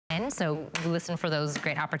So listen for those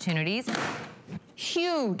great opportunities.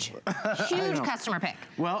 Huge customer pick.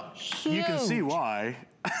 Well, huge. You can see why.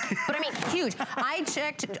 But I mean, huge. I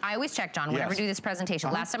always check, John, whenever I do this presentation.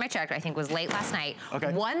 Last time I checked, I think was late last night.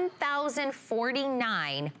 Okay.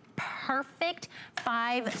 1,049 perfect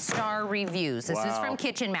 5-star reviews. This is from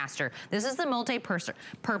Kitchen Master. This is the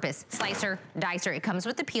multi-purpose slicer, dicer. It comes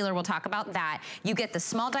with the peeler. We'll talk about that. You get the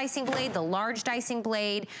small dicing blade, the large dicing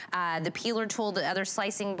blade, the peeler tool, the other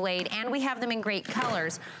slicing blade, and we have them in great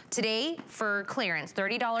colors. Today, for clearance,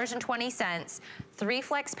 $30.20. 3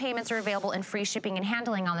 flex payments are available and free shipping and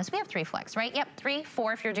handling on this. We have 3 flex, right? Yep, 3,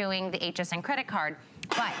 4 if you're doing the HSN credit card.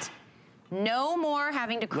 But no more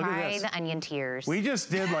having to cry the onion tears. We just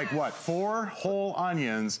did like what, 4 whole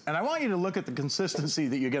onions, and I want you to look at the consistency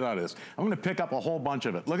that you get out of this. I'm gonna pick up a whole bunch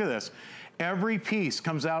of it. Look at this. Every piece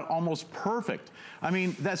comes out almost perfect. I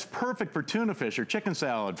mean, that's perfect for tuna fish or chicken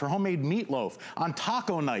salad, for homemade meatloaf. On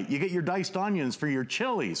taco night, you get your diced onions for your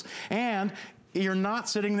chilies. And you're not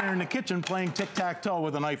sitting there in the kitchen playing tic-tac-toe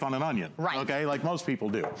with a knife on an onion, okay, like most people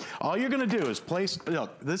do. All you're gonna do is place,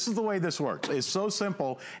 look, this is the way this works. It's so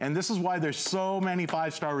simple, and this is why there's so many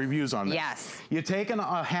 5-star reviews on this. Yes. You take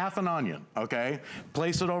a half an onion, okay,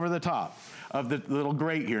 place it over the top of the little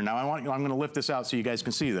grate here. Now I'm gonna lift this out so you guys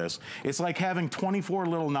can see this. It's like having 24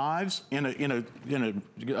 little knives in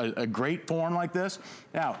a grate form like this.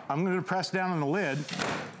 Now, I'm gonna press down on the lid,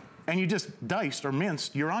 and you just diced or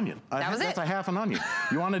minced your onion. That's a half an onion.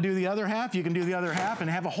 You want to do the other half, you can do the other half and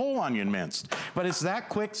have a whole onion minced. But it's that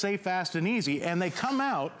quick, safe, fast, and easy, and they come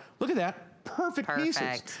out, look at that, perfect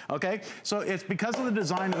pieces, okay? So it's because of the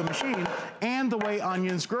design of the machine and the way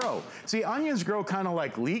onions grow. See, onions grow kind of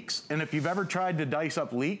like leeks, and if you've ever tried to dice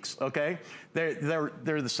up leeks, okay, they're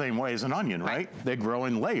the same way as an onion, right? They grow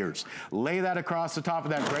in layers. Lay that across the top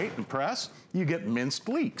of that grate and press, you get minced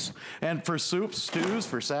leeks. And for soups, stews,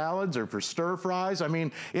 for salads, or for stir fries, I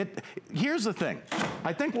mean, here's the thing.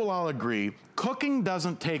 I think we'll all agree, cooking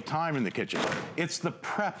doesn't take time in the kitchen. It's the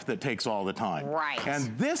prep that takes all the time. Right.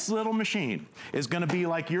 And this little machine is gonna be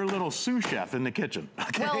like your little sous chef in the kitchen,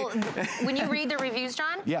 okay? Well, when you read the reviews,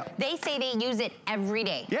 John, they say they use it every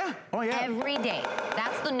day. Yeah, oh yeah. Every day.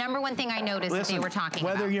 That's the #1 thing I noticed that they were talking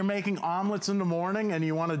about. Whether you're making omelets in the morning and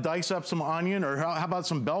you wanna dice up some onion, or how about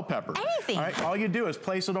some bell pepper? Anything. All right, all you do is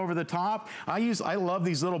place it over the top. I love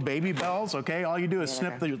these little baby bells, okay? All you do is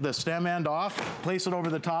snip the stem end off, place it over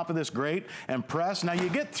the top of this grate, and press. Now you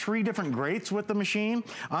get 3 different grates with the machine.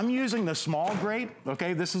 I'm using the small grate,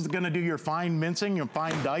 okay? This is gonna do your fine mincing, your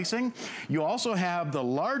fine dicing. You also have the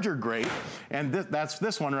larger grate, and that's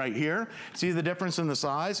this one right here. See the difference in the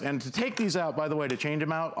size? And to take these out, by the way, to change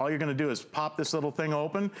them out, all you're gonna do is pop this little thing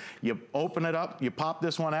open. You open it up, you pop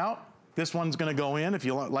this one out. This one's gonna go in if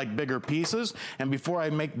you like bigger pieces. And before I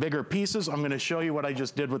make bigger pieces, I'm gonna show you what I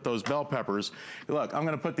just did with those bell peppers. Look, I'm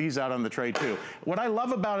gonna put these out on the tray too. What I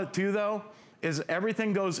love about it too, though, is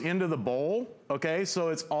everything goes into the bowl, okay? So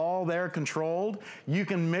it's all there controlled. You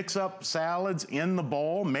can mix up salads in the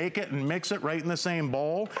bowl, make it and mix it right in the same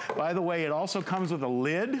bowl. By the way, it also comes with a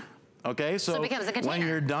lid. Okay, so it becomes a container. When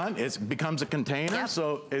you're done, it becomes a container,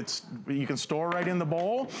 so you can store right in the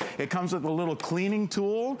bowl. It comes with a little cleaning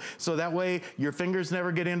tool, so that way your fingers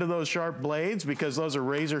never get into those sharp blades, because those are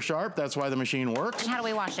razor sharp. That's why the machine works. And how do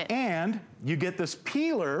we wash it? And you get this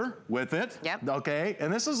peeler with it, okay?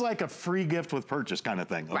 And this is like a free gift with purchase kind of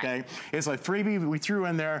thing, okay? It's like freebie we threw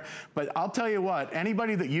in there, but I'll tell you what,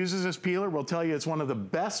 anybody that uses this peeler will tell you it's one of the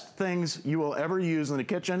best things you will ever use in the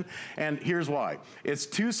kitchen, and here's why. It's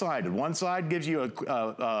two-sided. One side gives you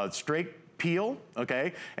a straight peel,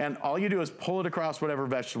 okay? And all you do is pull it across whatever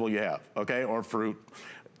vegetable you have, okay, or fruit.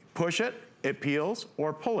 Push it, it peels,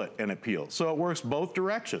 or pull it and it peels. So it works both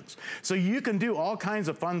directions. So you can do all kinds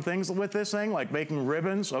of fun things with this thing, like making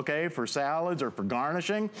ribbons, okay, for salads or for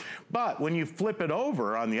garnishing. But when you flip it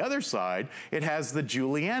over on the other side, it has the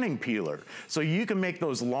julienning peeler. So you can make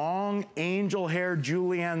those long angel hair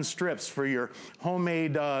julienne strips for your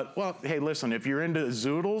homemade, well, hey, listen, if you're into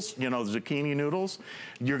zoodles, you know, zucchini noodles,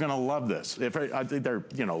 you're gonna love this. If they're,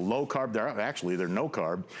 you know, low carb, they're no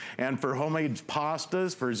carb. And for homemade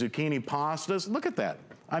pastas, for zucchini pastas, look at that.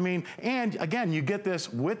 I mean, and again, you get this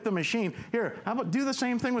with the machine. Here, how about do the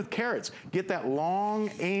same thing with carrots? Get that long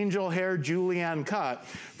angel hair julienne cut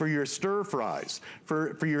for your stir fries,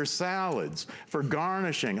 for your salads, for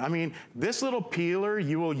garnishing. I mean, this little peeler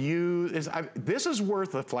you will use, this is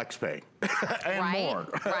worth a flex pay. and more.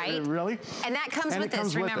 Right. Really? And that comes with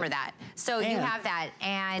this, remember that. So you have that,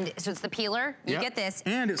 and so it's the peeler, you get this.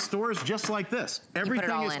 And it stores just like this.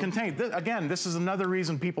 Everything is contained. Again, this is another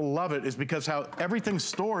reason people love it, is because how everything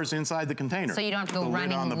stores inside the container. So you don't have to go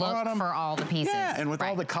running and look for all the pieces. Yeah, and with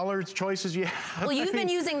all the color choices you have. Well, you've been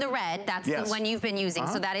using the red, that's the one you've been using,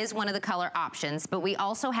 so that is one of the color options, but we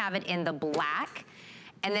also have it in the black.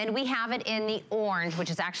 And then we have it in the orange,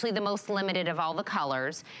 which is actually the most limited of all the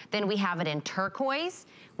colors. Then we have it in turquoise.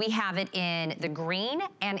 We have it in the green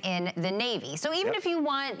and in the navy. So even if you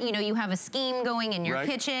want, you know, you have a scheme going in your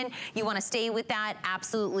kitchen, you want to stay with that,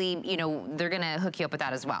 absolutely, you know, they're going to hook you up with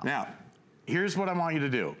that as well. Now, here's what I want you to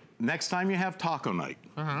do. Next time you have taco night,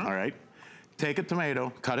 all right, take a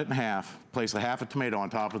tomato, cut it in half, place a half a tomato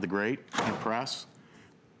on top of the grate, and press.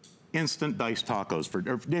 Instant diced tacos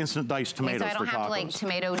or instant diced tomatoes for tacos. So I don't have like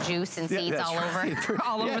tomato juice and seeds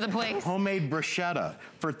all over the place. Homemade bruschetta,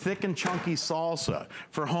 for thick and chunky salsa,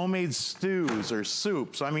 for homemade stews or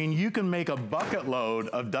soups. I mean, you can make a bucket load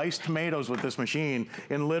of diced tomatoes with this machine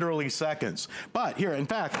in literally seconds. But here, in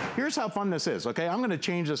fact, here's how fun this is, okay? I'm gonna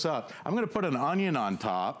change this up. I'm gonna put an onion on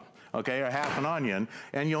top. Okay, or half an onion,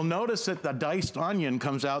 and you'll notice that the diced onion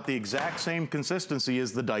comes out the exact same consistency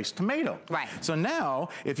as the diced tomato. Right. So now,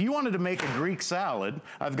 if you wanted to make a Greek salad,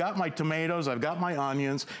 I've got my tomatoes, I've got my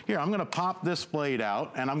onions. Here, I'm gonna pop this blade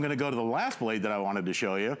out, and I'm gonna go to the last blade that I wanted to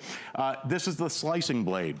show you. This is the slicing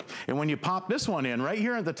blade. And when you pop this one in, right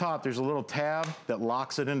here at the top, there's a little tab that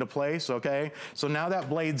locks it into place, okay? So now that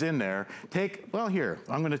blade's in there. Well, here,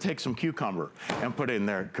 I'm gonna take some cucumber and put it in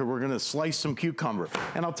there, because we're gonna slice some cucumber.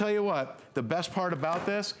 And I'll tell you what, the best part about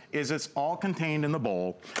this is it's all contained in the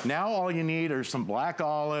bowl. Now all you need are some black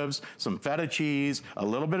olives, some feta cheese, a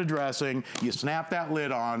little bit of dressing. You snap that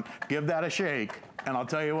lid on, give that a shake, and I'll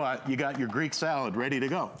tell you what, you got your Greek salad ready to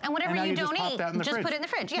go. And whatever you don't eat, just put it in the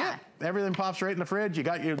fridge, Everything pops right in the fridge. You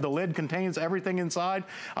got the lid contains everything inside.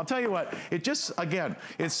 I'll tell you what, it just, again,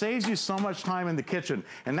 it saves you so much time in the kitchen.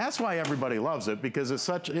 And that's why everybody loves it, because it's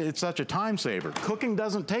such a time saver. Cooking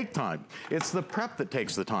doesn't take time. It's the prep that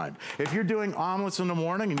takes the time. If you're doing omelets in the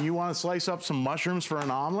morning and you want to slice up some mushrooms for an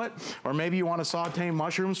omelet, or maybe you want to saute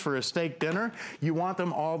mushrooms for a steak dinner, you want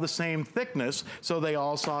them all the same thickness so they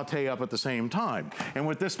all saute up at the same time. And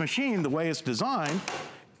with this machine, the way it's designed,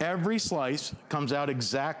 every slice comes out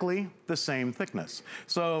exactly the same thickness.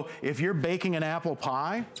 So if you're baking an apple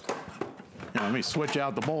pie, let me switch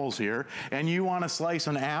out the bowls here, and you want to slice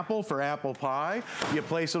an apple for apple pie, you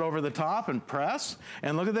place it over the top and press,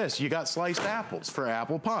 and look at this, you got sliced apples for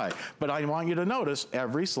apple pie. But I want you to notice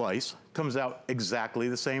every slice comes out exactly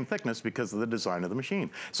the same thickness because of the design of the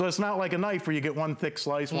machine. So it's not like a knife where you get one thick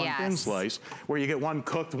slice, one thin slice, where you get one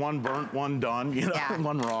cooked, one burnt, one done, you know,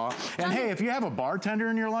 one raw. And hey, if you have a bartender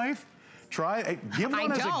in your life, give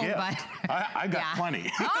one as a gift. I got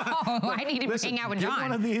plenty. Oh, I need to hang out with John. Give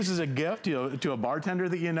one of these as a gift to a bartender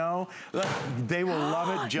that you know. They will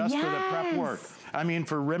love it just for the prep work. I mean,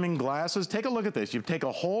 for rimming glasses, take a look at this. You take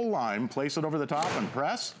a whole lime, place it over the top and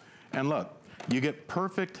press, and look, you get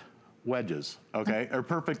perfect wedges, okay? Or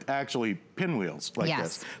perfect, actually, pinwheels like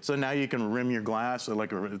this. So now you can rim your glass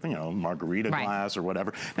like a, you know, margarita glass or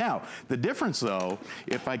whatever. Now, the difference though,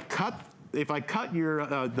 if I cut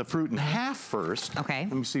the fruit in half first. Okay.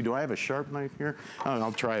 Let me see, do I have a sharp knife here? Oh,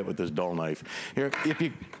 I'll try it with this dull knife. Here, if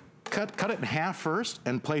you cut it in half first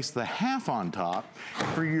and place the half on top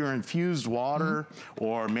for your infused water,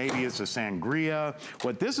 or maybe it's a sangria,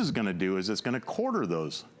 what this is gonna do is it's gonna quarter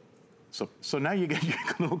those. So now you get your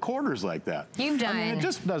little quarters like that. You've done. I mean, it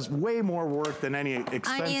just does way more work than any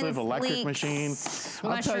expensive electric machine.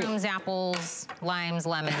 Mushrooms, apples, limes,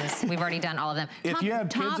 lemons. We've already done all of them. If you have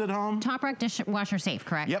kids at home. Top rack dishwasher safe,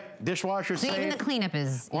 correct? Yep, dishwasher safe. So even the cleanup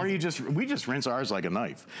is Or we just rinse ours like a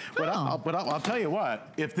knife. But I'll tell you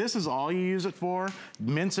what, if this is all you use it for,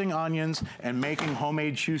 mincing onions and making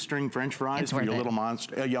homemade shoestring French fries for your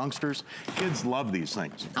little youngsters, kids love these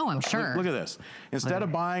things. Oh, I'm sure. Look at this. Instead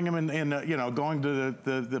of buying them in you know, going to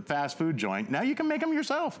the fast food joint, now you can make them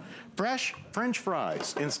yourself. Fresh French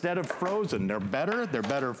fries instead of frozen. They're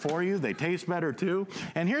better for you, they taste better too.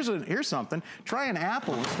 And here's something, try an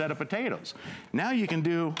apple instead of potatoes. Now you can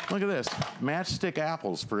do, look at this, matchstick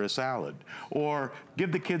apples for a salad. Or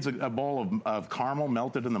give the kids a bowl of caramel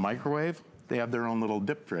melted in the microwave. they have their own little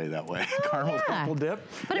dip tray that way. Caramel apple dip.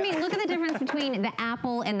 But I mean, look at the difference between the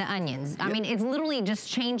apple and the onions. I mean, it's literally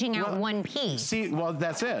just changing out one piece. See, well,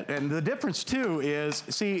 that's it. And the difference too is,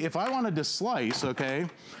 see, if I wanted to slice, okay,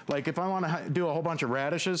 like if I want to do a whole bunch of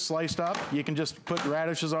radishes sliced up, you can just put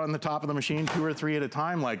radishes on the top of the machine, 2 or 3 at a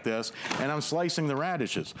time like this, and I'm slicing the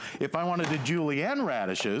radishes. If I wanted to julienne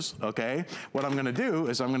radishes, okay, what I'm gonna do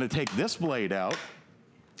is I'm gonna take this blade out,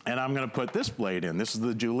 and I'm gonna put this blade in. This is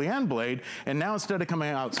the julienne blade, and now instead of coming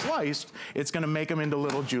out sliced, it's gonna make them into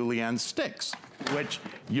little julienne sticks, which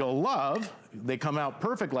you'll love. They come out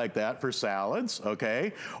perfect like that for salads,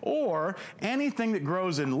 okay? Or anything that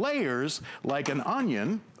grows in layers, like an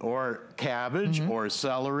onion, or cabbage, or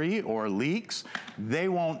celery, or leeks, they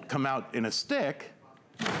won't come out in a stick.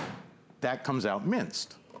 That comes out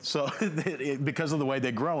minced. So, because of the way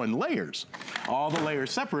they grow in layers. All the layers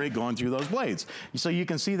separate going through those blades. So you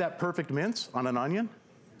can see that perfect mince on an onion.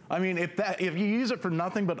 I mean, if you use it for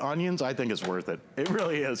nothing but onions, I think it's worth it. It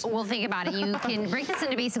really is. Well, think about it. You can break this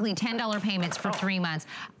into basically $10 payments for 3 months.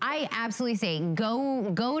 I absolutely say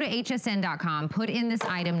go to hsn.com, put in this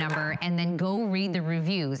item number, and then go read the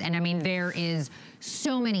reviews. And I mean, there is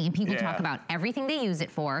so many, and people talk about everything they use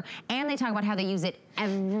it for, and they talk about how they use it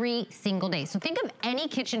every single day. So think of any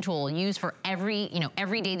kitchen tool used for every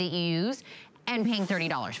day that you use, and paying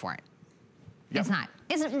 $30 for it. Yep. It's not.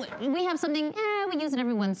 We have something, we use it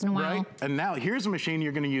every once in a while. Right, and now here's a machine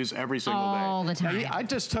you're gonna use every single day. All the time. Now, I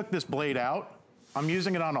just took this blade out. I'm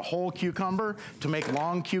using it on a whole cucumber to make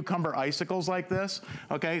long cucumber icicles like this.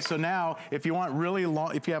 Okay, so now if you want really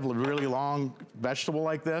long, if you have a really long vegetable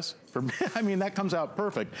like this, for me, I mean, that comes out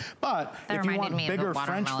perfect. But if you want bigger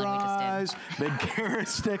French fries, big carrot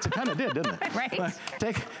sticks, it kind of did, didn't it? Right.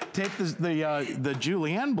 Take the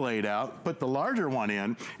julienne blade out, put the larger one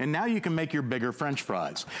in, and now you can make your bigger French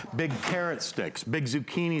fries, big carrot sticks, big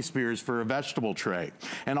zucchini spears for a vegetable tray.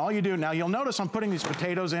 And all you do, now you'll notice I'm putting these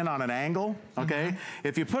potatoes in on an angle, okay?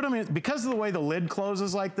 If you put them in, because of the way the lid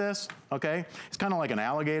closes like this, okay, it's kind of like an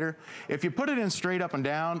alligator. If you put it in straight up and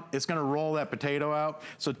down, it's gonna roll that potato out.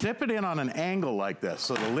 So tip it in on an angle like this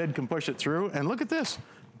so the lid can push it through. And look at this,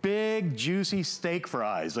 big juicy steak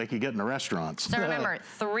fries like you get in the restaurants. So remember,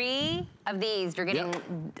 3 of these, you're getting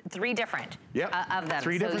 3 different of them.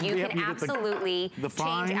 3 different, so you can absolutely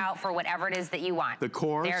change out for whatever it is that you want. The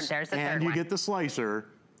course, there's the and third you one. get the slicer.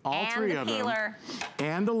 All 3 of them. And the peeler.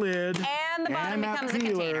 And the lid. And the bottom becomes a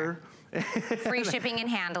container. Free shipping and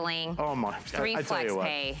handling. Oh my, 3 flex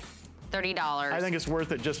pay, $30. I think it's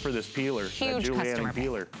worth it just for this peeler. Huge customer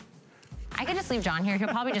peeler. I could just leave John here. He'll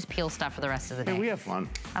probably just peel stuff for the rest of the day. Yeah, we have fun.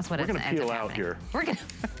 That's what We're gonna peel out here. We're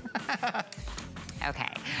gonna.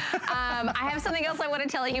 Okay. I have something else I want to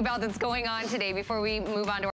tell you about that's going on today before we move on to